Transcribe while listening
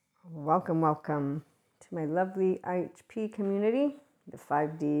Welcome, welcome to my lovely IHP community, the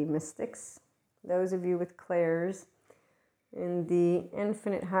 5D mystics. Those of you with clairs in the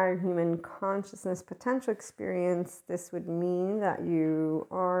infinite higher human consciousness potential experience, this would mean that you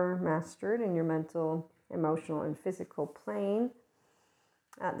are mastered in your mental, emotional, and physical plane.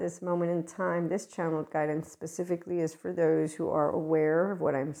 At this moment in time, this channeled guidance specifically is for those who are aware of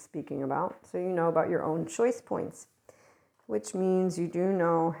what I'm speaking about, so you know about your own choice points, which means you do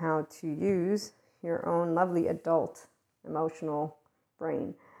know how to use your own lovely adult emotional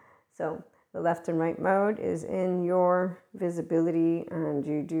brain. So the left and right mode is in your visibility, and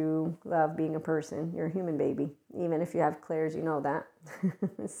you do love being a person. You're a human baby. Even if you have clairs, you know that.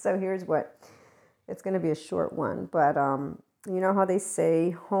 So here's what. It's going to be a short one, but you know how they say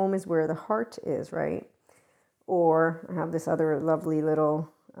home is where the heart is, right? Or I have this other lovely little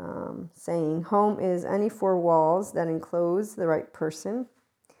saying, home is any four walls that enclose the right person.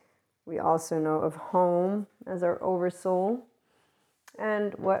 We also know of home as our oversoul.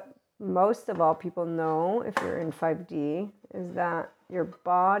 And what most of all people know, if you're in 5D, is that your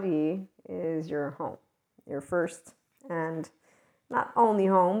body is your home, your first and not only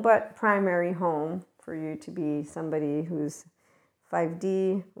home, but primary home for you to be somebody who's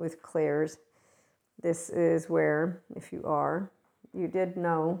 5D with clairs. This is where, if you did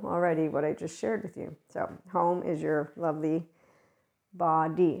know already what I just shared with you. So home is your lovely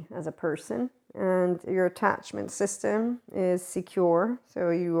body as a person, and your attachment system is secure.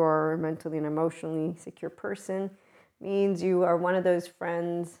 So you are a mentally and emotionally secure person. Means you are one of those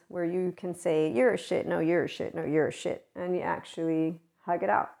friends where you can say, you're a shit, no, you're a shit, no, you're a shit. And you actually hug it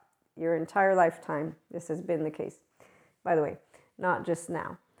out. Your entire lifetime, this has been the case. By the way, not just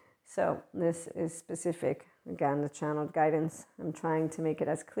now. So this is specific. Again, the channeled guidance. I'm trying to make it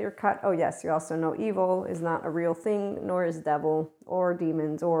as clear cut. Oh yes, you also know evil is not a real thing, nor is devil or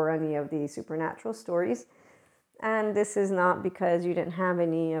demons or any of the supernatural stories. And this is not because you didn't have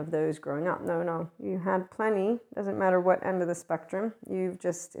any of those growing up. No, you had plenty. Doesn't matter what end of the spectrum. You've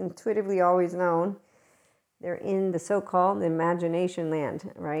just intuitively always known they're in the so-called imagination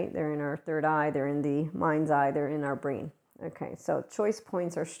land, right? They're in our third eye. They're in the mind's eye. They're in our brain. Okay, so choice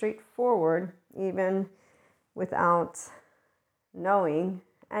points are straightforward, even without knowing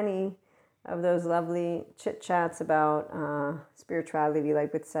any of those lovely chit-chats about spirituality,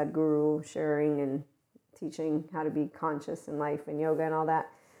 like with Sadhguru sharing and teaching how to be conscious in life and yoga and all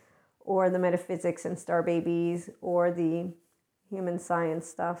that, or the metaphysics and star babies, or the human science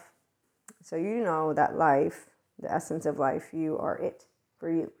stuff. So you know that life, the essence of life, you are it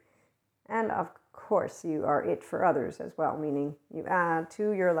for you. And of course, you are it for others as well, meaning you add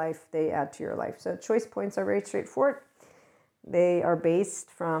to your life, they add to your life. So choice points are very straightforward. They are based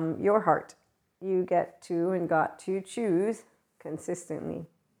from your heart. You get to and got to choose consistently,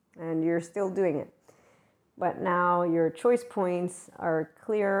 and you're still doing it. But now your choice points are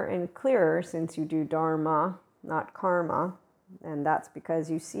clearer and clearer since you do dharma, not karma. And that's because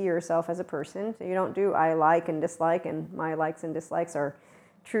you see yourself as a person. So you don't do I like and dislike, and my likes and dislikes are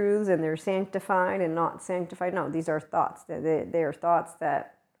truths and they're sanctified and not sanctified. No, these are thoughts. They are thoughts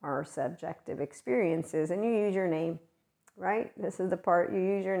that are subjective experiences, and you use your name, right? This is the part you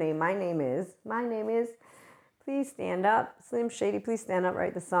use your name. My name is, please stand up. Slim Shady, please stand up,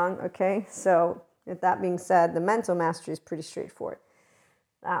 write the song. Okay, so with that being said, the mental mastery is pretty straightforward.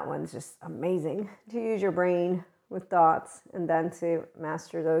 That one's just amazing. To use your brain with thoughts and then to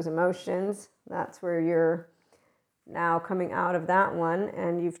master those emotions. That's where you're now coming out of that one,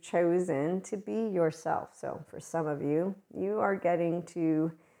 and you've chosen to be yourself. So for some of you, you are getting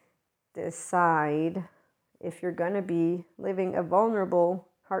to decide if you're going to be living a vulnerable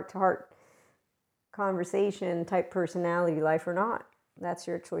heart-to-heart conversation type personality life or not. That's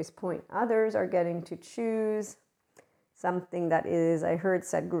your choice point. Others are getting to choose something that is, I heard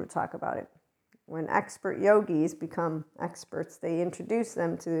Sadhguru talk about it. When expert yogis become experts, they introduce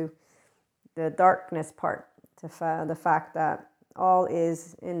them to the darkness part, to the fact that all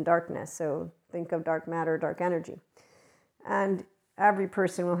is in darkness. So think of dark matter, dark energy. And every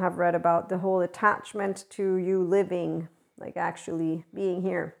person will have read about the whole attachment to you living, like actually being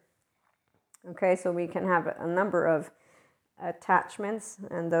here. Okay, so we can have a number of attachments,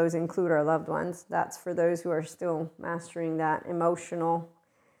 and those include our loved ones. That's for those who are still mastering that emotional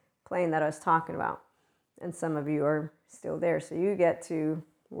plane that I was talking about. And some of you are still there. So you get to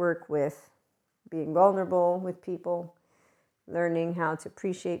work with being vulnerable with people, learning how to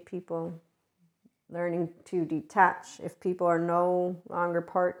appreciate people, learning to detach if people are no longer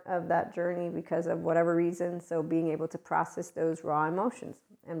part of that journey because of whatever reason. So being able to process those raw emotions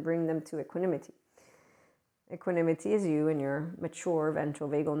and bring them to equanimity. equanimity is you in your mature ventral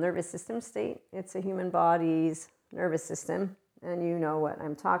vagal nervous system state. It's a human body's nervous system. And you know what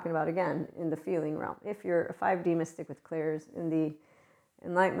I'm talking about again in the feeling realm. If you're a 5D mystic with clairs in the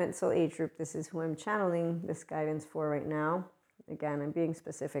Enlightenment Soul Age group, this is who I'm channeling this guidance for right now. Again, I'm being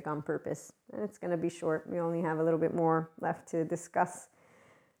specific on purpose. And it's going to be short. We only have a little bit more left to discuss.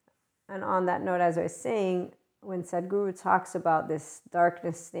 And on that note, as I was saying, when Sadhguru talks about this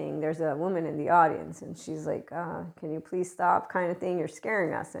darkness thing, there's a woman in the audience and she's like, can you please stop kind of thing? You're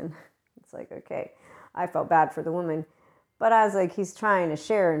scaring us. And it's like, okay, I felt bad for the woman. But as like he's trying to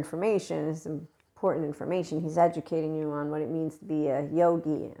share information, it's important information. He's educating you on what it means to be a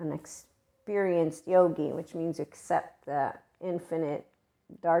yogi, an experienced yogi, which means accept the infinite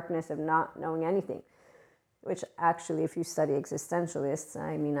darkness of not knowing anything. Which actually, if you study existentialists,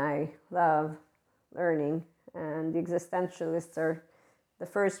 I mean, I love learning. And the existentialists are the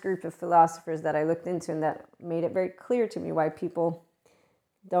first group of philosophers that I looked into and that made it very clear to me why people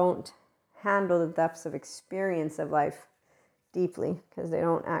don't handle the depths of experience of life deeply, because they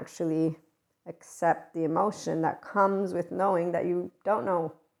don't actually accept the emotion that comes with knowing that you don't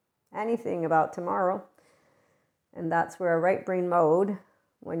know anything about tomorrow. And that's where a right brain mode,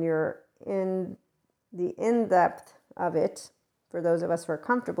 when you're in the in-depth of it, for those of us who are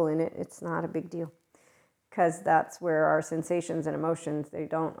comfortable in it, it's not a big deal. Because that's where our sensations and emotions, they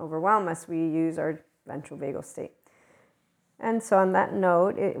don't overwhelm us. We use our ventral vagal state. And so on that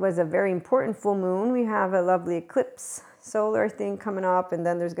note, it was a very important full moon. We have a lovely eclipse, solar thing coming up, and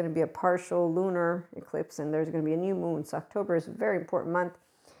then there's going to be a partial lunar eclipse, and there's going to be a new moon. So October is a very important month.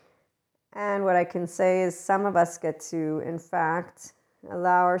 And what I can say is some of us get to, in fact,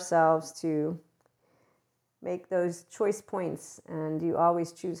 allow ourselves to make those choice points, and you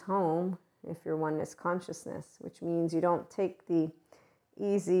always choose home if you're oneness consciousness, which means you don't take the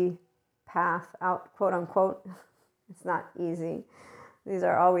easy path out, quote unquote. It's not easy. These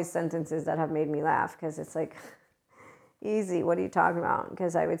are always sentences that have made me laugh because it's like, easy, what are you talking about?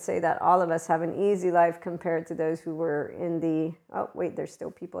 Because I would say that all of us have an easy life compared to those who were in the, oh wait, there's still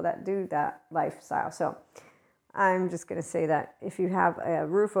people that do that lifestyle. So I'm just going to say that if you have a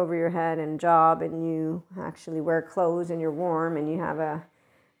roof over your head and job and you actually wear clothes and you're warm and you have a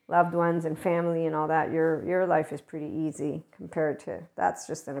loved ones and family and all that, your life is pretty easy compared to, that's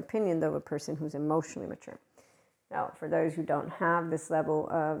just an opinion though, of a person who's emotionally mature. Now, for those who don't have this level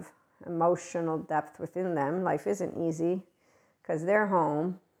of emotional depth within them, life isn't easy because their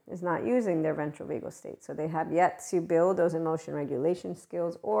home is not using their ventral vagal state. So they have yet to build those emotion regulation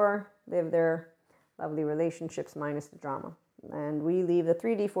skills or live their lovely relationships minus the drama. And we leave the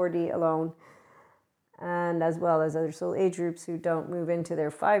 3D, 4D alone, and as well as other soul age groups who don't move into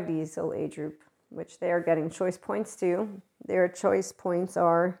their 5D soul age group, which they are getting choice points to. Their choice points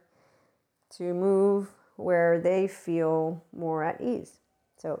are to move where they feel more at ease.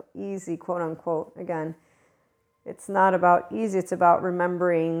 So easy, quote unquote, again, it's not about easy, it's about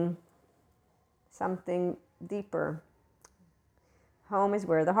remembering something deeper. Home is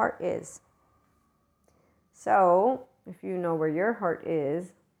where the heart is. So if you know where your heart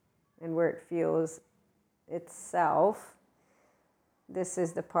is and where it feels itself, this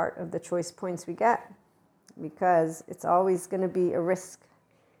is the part of the choice points we get, because it's always going to be a risk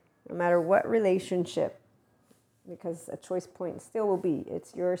no matter what relationship, because a choice point still will be,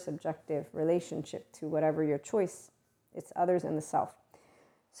 it's your subjective relationship to whatever your choice, it's others and the self.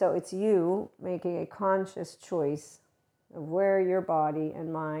 So it's you making a conscious choice of where your body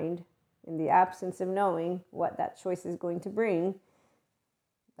and mind, in the absence of knowing what that choice is going to bring,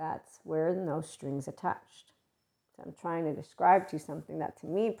 that's where no strings attached. So I'm trying to describe to you something that to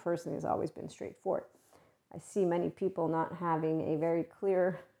me personally has always been straightforward. I see many people not having a very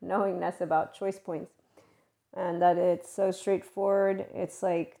clear knowingness about choice points, and that it's so straightforward. It's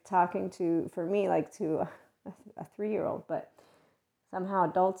like talking to, for me, like to a 3-year-old, but somehow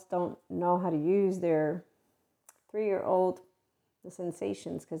adults don't know how to use their 3-year-old the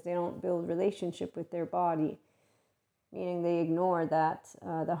sensations because they don't build relationship with their body, meaning they ignore that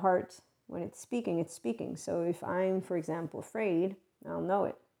the heart, when it's speaking. So if I'm, for example, afraid, I'll know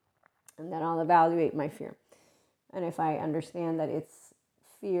it, and then I'll evaluate my fear. And if I understand that it's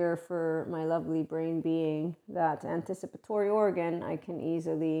fear for my lovely brain being, that anticipatory organ, I can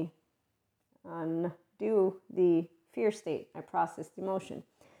easily undo the fear state. I process the emotion.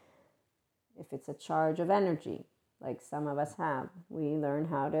 If it's a charge of energy, like some of us have, we learn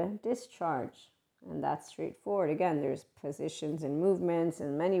how to discharge. And that's straightforward. Again, there's positions and movements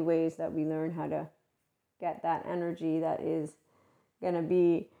and many ways that we learn how to get that energy that is going to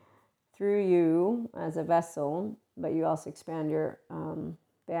be through you as a vessel, but you also expand your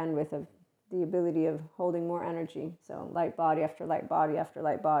bandwidth of the ability of holding more energy. So light body after light body after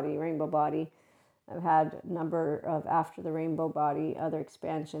light body, rainbow body. I've had a number of after the rainbow body, other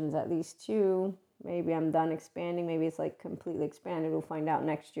expansions, at least 2. Maybe I'm done expanding. Maybe it's like completely expanded. We'll find out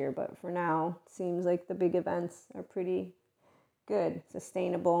next year. But for now, it seems like the big events are pretty good,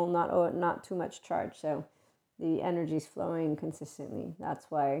 sustainable, not too much charge. So the energy's flowing consistently. That's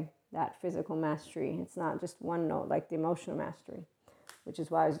why that physical mastery, it's not just one note like the emotional mastery, which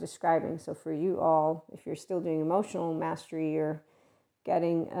is why I was describing. So for you all, if you're still doing emotional mastery, you're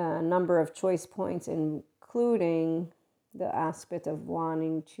getting a number of choice points, including the aspect of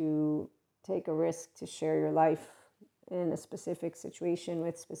wanting to take a risk to share your life in a specific situation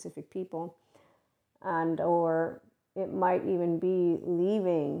with specific people, and or it might even be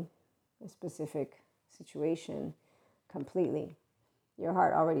leaving a specific situation completely. Your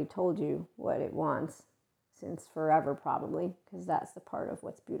heart already told you what it wants since forever, probably, because that's the part of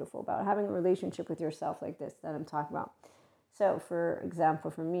what's beautiful about having a relationship with yourself like this that I'm talking about. So, for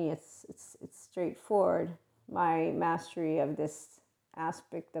example, for me, it's straightforward. My mastery of this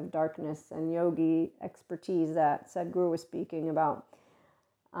aspect of darkness and yogi expertise that Sadhguru was speaking about,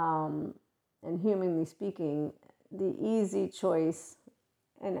 and humanly speaking, the easy choice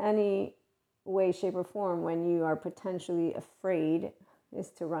in any way, shape, or form when you are potentially afraid is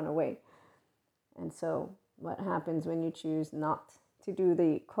to run away. And so what happens when you choose not to do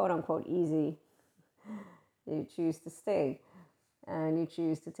the quote-unquote easy? You choose to stay, and you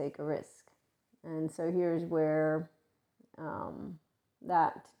choose to take a risk. And so here's where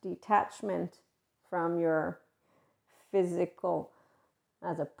that detachment from your physical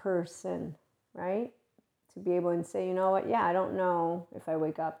as a person, right? To be able to say, you know what, yeah, I don't know if I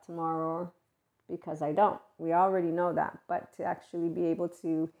wake up tomorrow, because I don't. We already know that. But to actually be able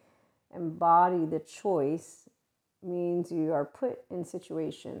to embody the choice means you are put in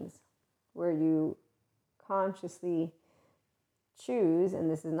situations where you consciously choose, and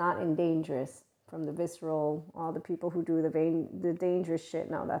this is not in dangerous from the visceral, all the people who do the dangerous shit.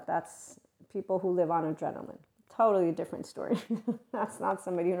 No, that's people who live on adrenaline. Totally different story. That's not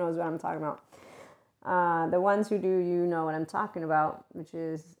somebody who knows what I'm talking about. The ones who do, you know what I'm talking about, which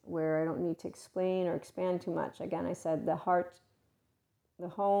is where I don't need to explain or expand too much. Again, I said the heart, the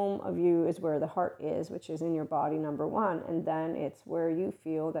home of you is where the heart is, which is in your body, number one. And then it's where you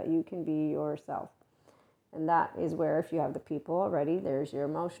feel that you can be yourself. And that is where, if you have the people already, there's your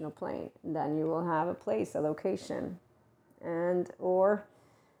emotional plane. And then you will have a place, a location, and or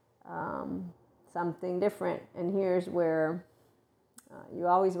something different. And here's where you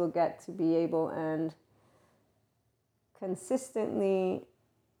always will get to be able and consistently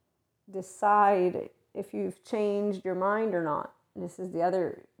decide if you've changed your mind or not. This is the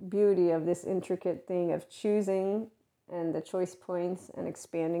other beauty of this intricate thing of choosing and the choice points and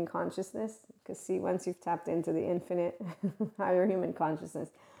expanding consciousness. Because see, once you've tapped into the infinite higher human consciousness,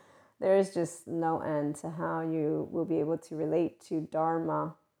 there is just no end to how you will be able to relate to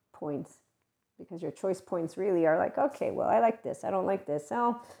Dharma points. Because your choice points really are like, okay, well, I like this, I don't like this.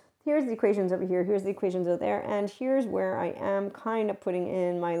 So here's the equations over here, here's the equations over there, and here's where I am kind of putting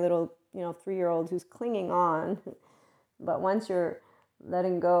in my little, 3-year-old who's clinging on. But once you're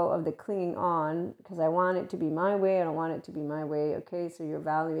letting go of the clinging on, because I want it to be my way, I don't want it to be my way, okay? So you're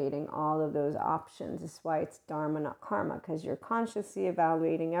evaluating all of those options. This is why it's Dharma, not karma, because you're consciously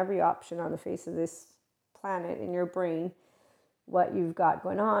evaluating every option on the face of this planet in your brain, what you've got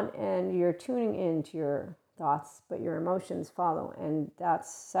going on, and you're tuning into your thoughts, but your emotions follow, and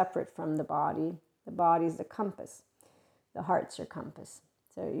that's separate from the body. The body's the compass. The heart's your compass.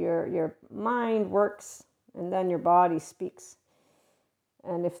 So your mind works, and then your body speaks.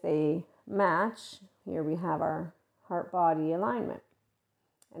 And if they match, here we have our heart-body alignment.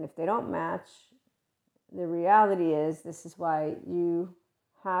 And if they don't match, the reality is, this is why you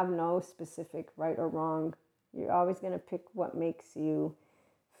have no specific right or wrong. You're always going to pick what makes you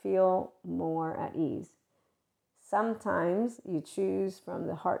feel more at ease. Sometimes you choose from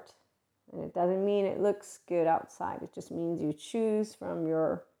the heart. And it doesn't mean it looks good outside. It just means you choose from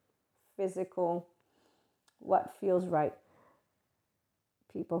your physical, what feels right.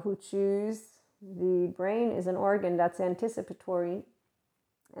 People who choose, the brain is an organ that's anticipatory,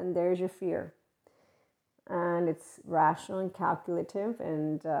 and there's your fear. And it's rational and calculative,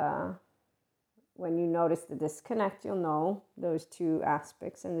 and when you notice the disconnect, you'll know those two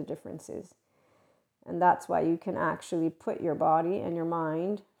aspects and the differences. And that's why you can actually put your body and your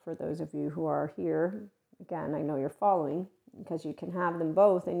mind, for those of you who are here, again, I know you're following, because you can have them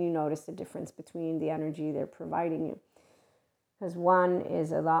both and you notice the difference between the energy they're providing you. Because one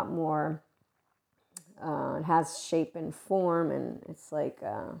is a lot more, it has shape and form, and it's like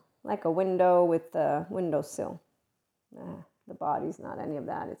like a window with a windowsill. The body's not any of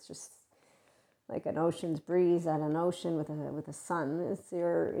that. It's just like an ocean's breeze at an ocean with a sun. It's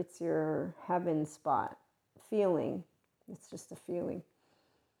your heaven spot feeling. It's just a feeling.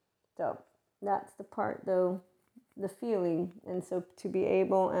 So that's the part, though, the feeling. And so to be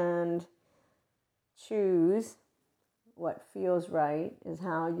able and choose what feels right is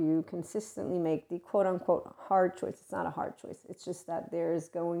how you consistently make the quote-unquote hard choice. It's not a hard choice. It's just that there's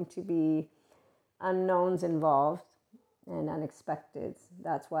going to be unknowns involved and unexpected.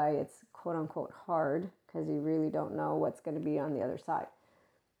 That's why it's quote-unquote hard, because you really don't know what's going to be on the other side.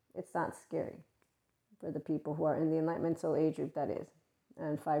 It's not scary for the people who are in the Enlightenment Soul Age group, that is,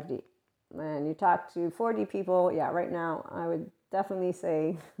 and 5D. When you talk to 4D people, yeah, right now, I would definitely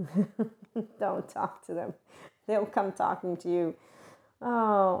say don't talk to them. They'll come talking to you.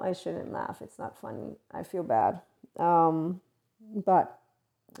 Oh, I shouldn't laugh. It's not funny. I feel bad. But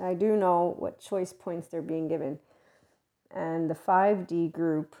I do know what choice points they're being given. And the 5D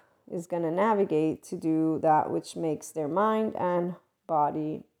group is going to navigate to do that which makes their mind and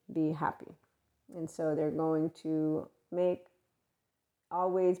body be happy. And so they're going to make,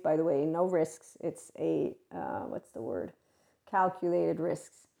 always, by the way, no risks. It's a, calculated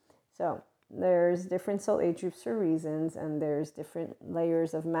risks. So there's different soul age groups for reasons, and there's different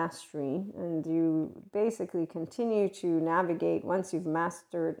layers of mastery. And you basically continue to navigate once you've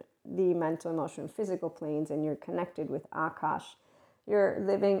mastered the mental, emotional, and physical planes, and you're connected with Akash. You're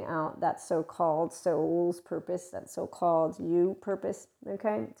living out that so-called soul's purpose, that so-called you purpose,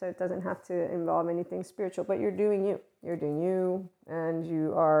 okay? So it doesn't have to involve anything spiritual, but you're doing you. You're doing you, and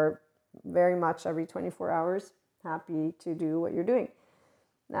you are very much every 24 hours happy to do what you're doing.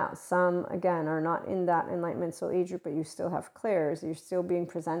 Now, some, again, are not in that enlightenment soul age group, but you still have clairs. You're still being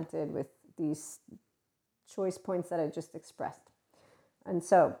presented with these choice points that I just expressed. And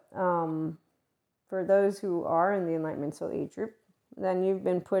so, for those who are in the enlightenment soul age group, then you've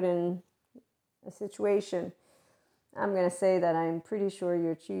been put in a situation. I'm going to say that I'm pretty sure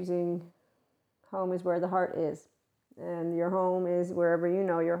you're choosing home is where the heart is. And your home is wherever you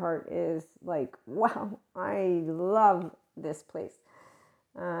know your heart is. Like, wow, I love this place.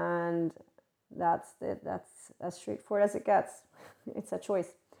 And that's it. That's as straightforward as it gets. It's a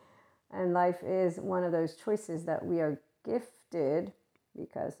choice. And life is one of those choices that we are gifted,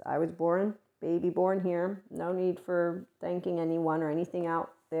 because I was born, baby born here. No need for thanking anyone or anything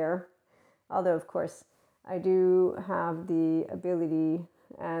out there. Although, of course, I do have the ability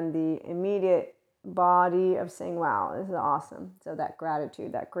and the immediate body of saying, wow, this is awesome. So that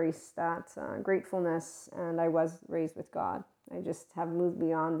gratitude, that grace, that gratefulness, and I was raised with God. I just have moved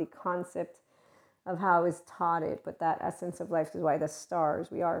beyond the concept of how I was taught it, but that essence of life is why the stars,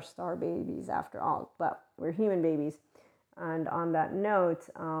 we are star babies after all, but we're human babies. And on that note,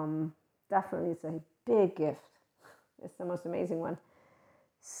 definitely it's a big gift. It's the most amazing one.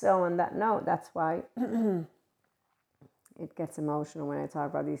 So on that note, that's why it gets emotional when I talk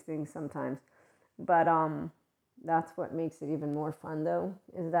about these things sometimes. But that's what makes it even more fun, though,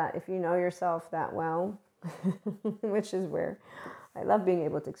 is that if you know yourself that well, which is where I love being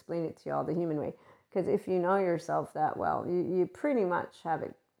able to explain it to you all the human way. Because if you know yourself that well, you pretty much have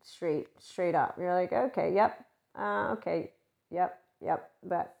it straight up. You're like, okay, yep, yep.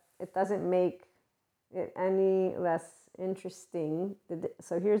 But it doesn't make it any less interesting.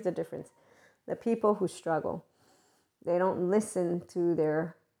 So here's the difference. The people who struggle, they don't listen to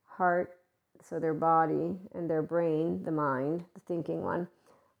their heart, so their body and their brain, the mind, the thinking one,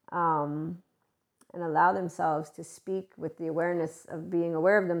 and allow themselves to speak with the awareness of being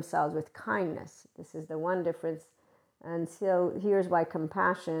aware of themselves with kindness. This is the one difference. And so here's why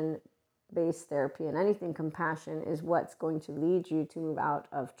compassion-based therapy and anything compassion is what's going to lead you to move out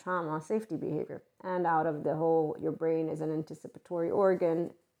of trauma, safety behavior, and out of the whole, your brain is an anticipatory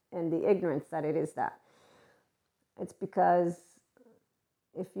organ, and the ignorance that it is that. It's because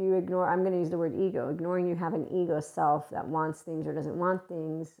if you ignore, I'm going to use the word ego, ignoring you have an ego self that wants things or doesn't want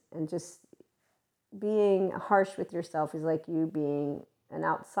things, and just being harsh with yourself is like you being an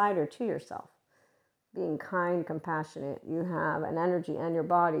outsider to yourself. Being kind, compassionate, you have an energy, and your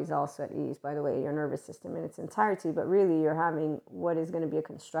body is also at ease, by the way, your nervous system in its entirety, but really you're having what is going to be a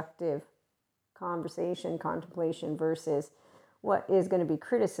constructive conversation, contemplation, versus what is going to be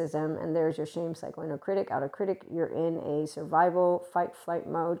criticism, and there's your shame cycle. Inner critic, outer critic, you're in a survival, fight, flight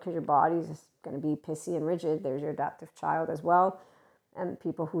mode because your body's going to be pissy and rigid. There's your adaptive child as well. And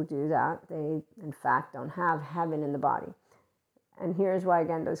people who do that, they, in fact, don't have heaven in the body. And here's why,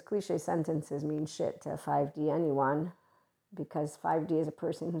 again, those cliche sentences mean shit to 5D anyone, because 5D is a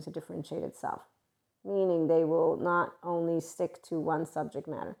person who's a differentiated self, meaning they will not only stick to one subject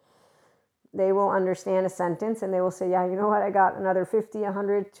matter. they will understand a sentence and they will say, yeah, you know what, I got another 50,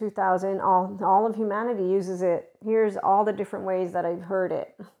 100, 2,000, all of humanity uses it. Here's all the different ways that I've heard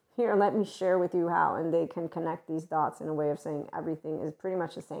it. Here, let me share with you how. And they can connect these dots in a way of saying everything is pretty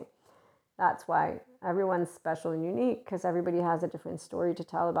much the same. That's why everyone's special and unique, because everybody has a different story to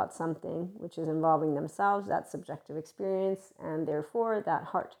tell about something, which is involving themselves, that subjective experience, and therefore that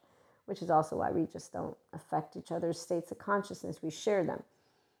heart, which is also why we just don't affect each other's states of consciousness. We share them.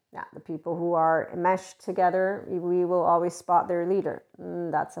 Yeah, the people who are enmeshed together, we will always spot their leader.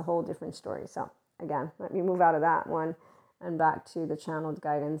 That's a whole different story. So again, let me move out of that one and back to the channeled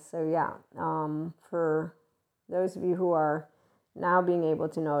guidance. So yeah, for those of you who are now being able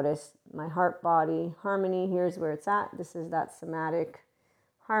to notice my heart-body harmony, here's where it's at. This is that somatic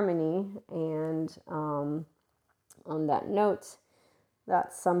harmony. And on that note,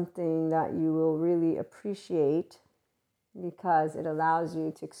 that's something that you will really appreciate, because it allows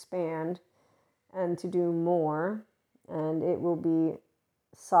you to expand and to do more, and it will be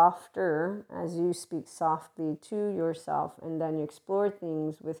softer as you speak softly to yourself, and then you explore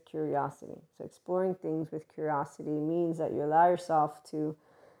things with curiosity. So exploring things with curiosity means that you allow yourself to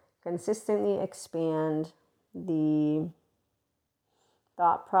consistently expand the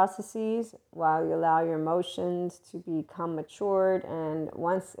thought processes while you allow your emotions to become matured. And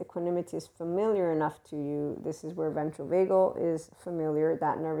once equanimity is familiar enough to you, this is where ventral vagal is familiar,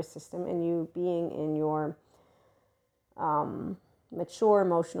 that nervous system, and you being in your mature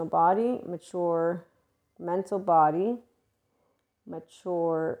emotional body, mature mental body,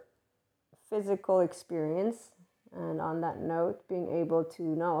 mature physical experience. And on that note, being able to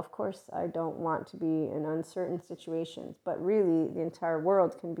know, of course, I don't want to be in uncertain situations, but really the entire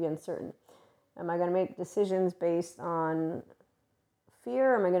world can be uncertain. Am I going to make decisions based on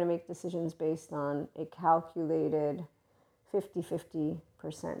fear? Or am I going to make decisions based on a calculated 50%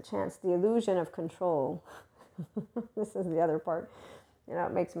 chance? The illusion of control. This is the other part.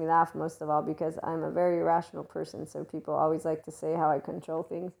 It makes me laugh most of all, because I'm a very rational person. So people always like to say how I control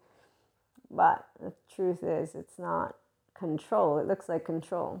things. But the truth is, it's not control. It looks like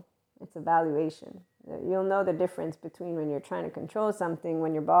control. It's evaluation. You'll know the difference between when you're trying to control something,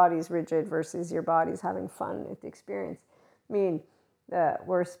 when your body's rigid versus your body's having fun with the experience. I mean, the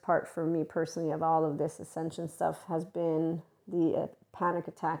worst part for me personally of all of this ascension stuff has been the panic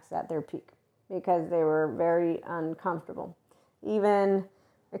attacks at their peak, because they were very uncomfortable. Even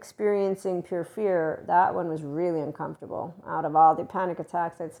experiencing pure fear, that one was really uncomfortable. Out of all the panic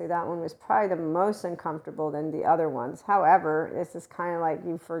attacks, I'd say that one was probably the most uncomfortable than the other ones. However, this is kind of like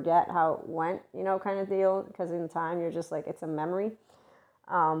you forget how it went, kind of deal, because in time you're just like, it's a memory.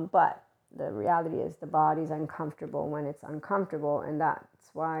 But the reality is the body's uncomfortable when it's uncomfortable, and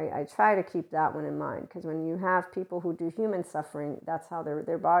that's why I try to keep that one in mind, because when you have people who do human suffering, that's how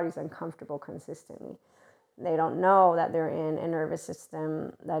their body's uncomfortable consistently. They don't know that they're in a nervous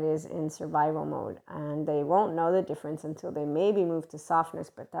system that is in survival mode, and they won't know the difference until they maybe move to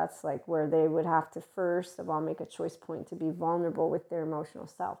softness. But that's like where they would have to first of all make a choice point to be vulnerable with their emotional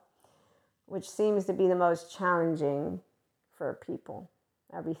self, which seems to be the most challenging for people.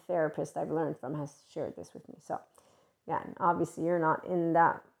 Every therapist I've learned from has shared this with me. So yeah, and obviously you're not in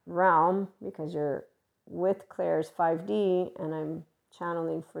that realm because you're with Claire's 5D, and I'm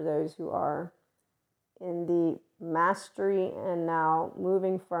channeling for those who are in the mastery, and now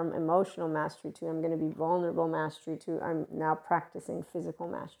moving from emotional mastery to I'm going to be vulnerable mastery to I'm now practicing physical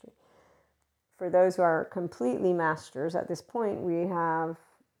mastery. For those who are completely masters at this point, we have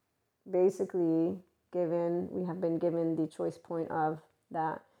basically we have been given the choice point of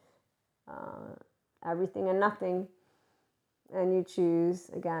that everything and nothing, and you choose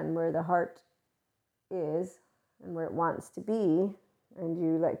again where the heart is and where it wants to be. And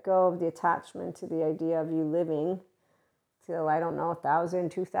you let go of the attachment to the idea of you living till, 1,000,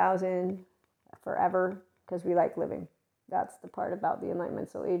 2,000, forever, because we like living. That's the part about the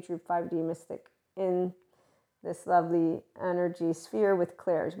Enlightenment Soul Age Group 5D Mystic in this lovely energy sphere with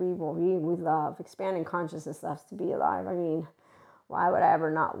Claire's. We love expanding consciousness, loves to be alive. I mean, why would I ever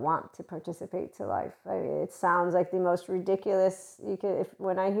not want to participate to life? It sounds like the most ridiculous.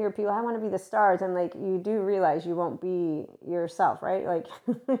 When I hear people, I want to be the stars, I'm like, you do realize you won't be yourself, right? Like,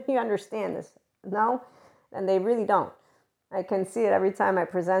 you understand this. No? And they really don't. I can see it every time I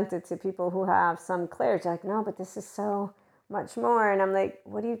present it to people who have some clarity. Like, no, but this is so much more. And I'm like,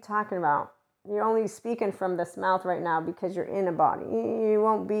 what are you talking about? You're only speaking from this mouth right now because you're in a body.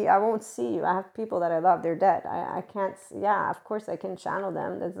 I won't see you. I have people that I love, they're dead. I can't, of course I can channel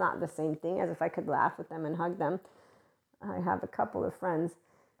them. That's not the same thing as if I could laugh with them and hug them. I have a couple of friends.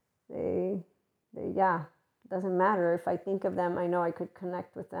 It doesn't matter. If I think of them, I know I could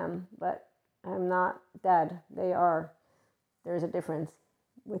connect with them. But I'm not dead. They are. There's a difference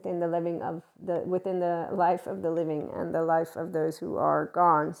within the within the life of the living and the life of those who are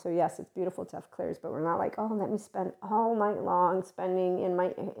gone. So yes, it's beautiful to have clairs, but we're not like, oh, let me spend all night long spending in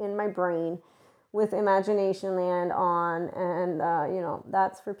my brain with imagination land on, and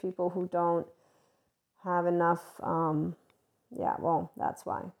that's for people who don't have enough. That's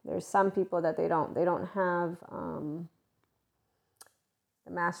why there's some people that they don't have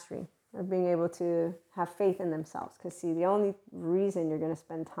the mastery of being able to have faith in themselves. Because see, the only reason you're going to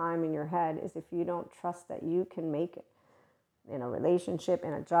spend time in your head is if you don't trust that you can make it in a relationship,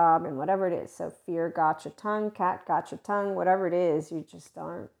 in a job, in whatever it is. So fear got your tongue, cat got your tongue, whatever it is, you just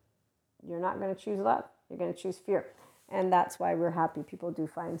aren't. You're not going to choose love. You're going to choose fear. And that's why we're happy people do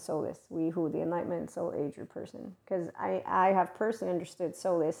find solace. We who, the enlightenment soul age group person. Because I have personally understood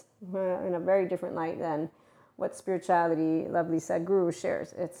solace in a very different light than what spirituality, lovely Sadhguru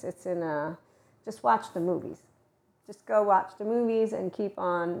shares. It's in just watch the movies. Just go watch the movies and keep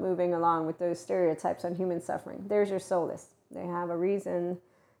on moving along with those stereotypes on human suffering. There's your solace. They have a reason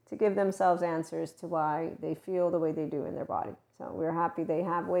to give themselves answers to why they feel the way they do in their body. So we're happy they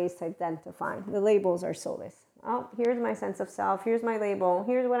have ways to identify. The labels are solace. Oh, here's my sense of self. Here's my label.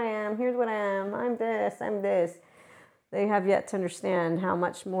 Here's what I am. Here's what I am. I'm this. I'm this. They have yet to understand how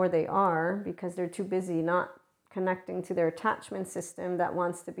much more they are because they're too busy not connecting to their attachment system that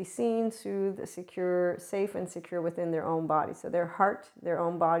wants to be seen, soothed, secure, safe and secure within their own body. So their heart, their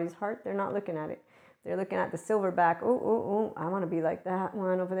own body's heart, they're not looking at it. They're looking at the silverback. Oh, I want to be like that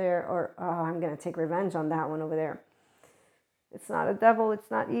one over there. Or, oh, I'm going to take revenge on that one over there. It's not a devil.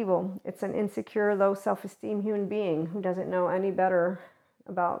 It's not evil. It's an insecure, low self-esteem human being who doesn't know any better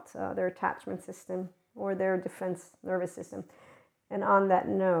about their attachment system or their defense nervous system. And on that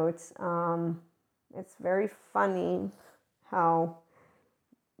note, it's very funny how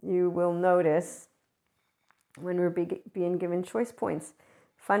you will notice when we're being given choice points.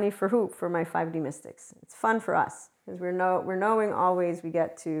 Funny for who? For my 5D mystics. It's fun for us because we're knowing always we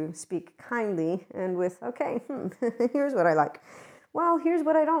get to speak kindly and with, okay, here's what I like. Well, here's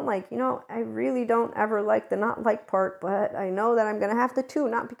what I don't like. I really don't ever like the not like part, but I know that I'm going to have to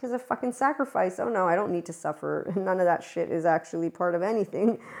not because of fucking sacrifice. Oh no, I don't need to suffer. None of that shit is actually part of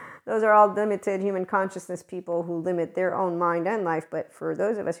anything. Those are all limited human consciousness people who limit their own mind and life. But for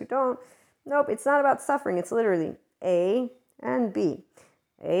those of us who don't, nope, it's not about suffering. It's literally A and B.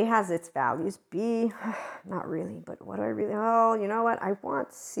 A has its values. B, not really, but what do I really? Oh, you know what? I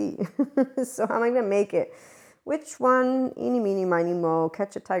want C. So how am I going to make it? Which one? Eeny, meeny, miny, mo.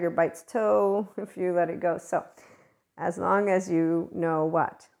 Catch a tiger bites toe if you let it go. So as long as you know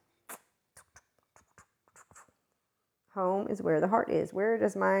what? Home is where the heart is. Where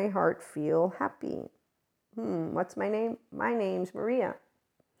does my heart feel happy? What's my name? My name's Maria.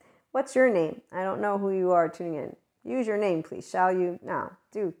 What's your name? I don't know who you are tuning in. Use your name, please. Shall you? Now,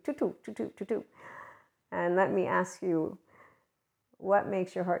 do. Tutu. And let me ask you, what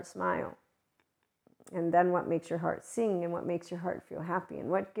makes your heart smile? And then what makes your heart sing? And what makes your heart feel happy? And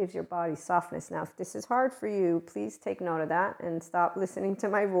what gives your body softness? Now, if this is hard for you, please take note of that and stop listening to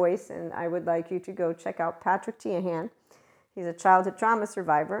my voice. And I would like you to go check out Patrick Tiahan. He's a childhood trauma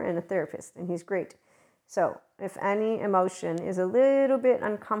survivor and a therapist, and he's great. So if any emotion is a little bit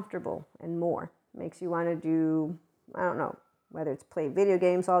uncomfortable and more, makes you want to do, I don't know, whether it's play video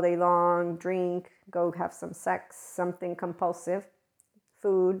games all day long, drink, go have some sex, something compulsive,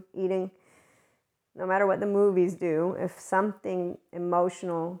 food, eating, no matter what the movies do, if something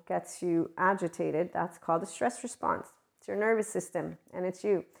emotional gets you agitated, that's called a stress response. It's your nervous system, and it's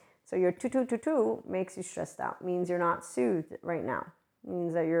you. So your tutu makes you stressed out, means you're not soothed right now,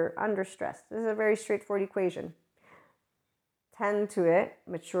 means that you're under stress. This is a very straightforward equation. Tend to it,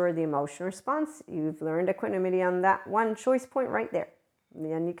 mature the emotional response. You've learned equanimity on that one choice point right there.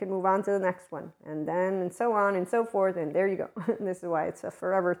 And then you can move on to the next one, and then and so on and so forth, and there you go. This is why it's a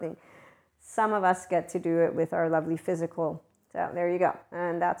forever thing. Some of us get to do it with our lovely physical. So there you go.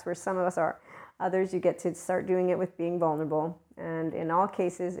 And that's where some of us are. Others, you get to start doing it with being vulnerable. And in all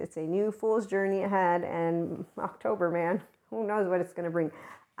cases, it's a new fool's journey ahead. And October, man, who knows what it's going to bring.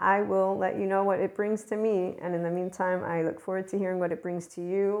 I will let you know what it brings to me. And in the meantime, I look forward to hearing what it brings to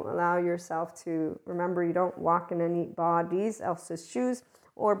you. Allow yourself to remember you don't walk in any bodies, else's shoes,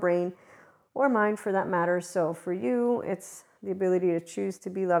 or brain, or mind for that matter. So for you, it's the ability to choose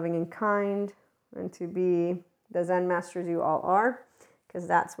to be loving and kind and to be the Zen masters you all are, because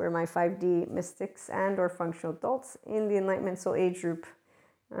that's where my 5D mystics and or functional adults in the Enlightenment Soul Age group.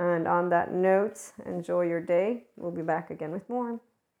 And on that note, enjoy your day. We'll be back again with more.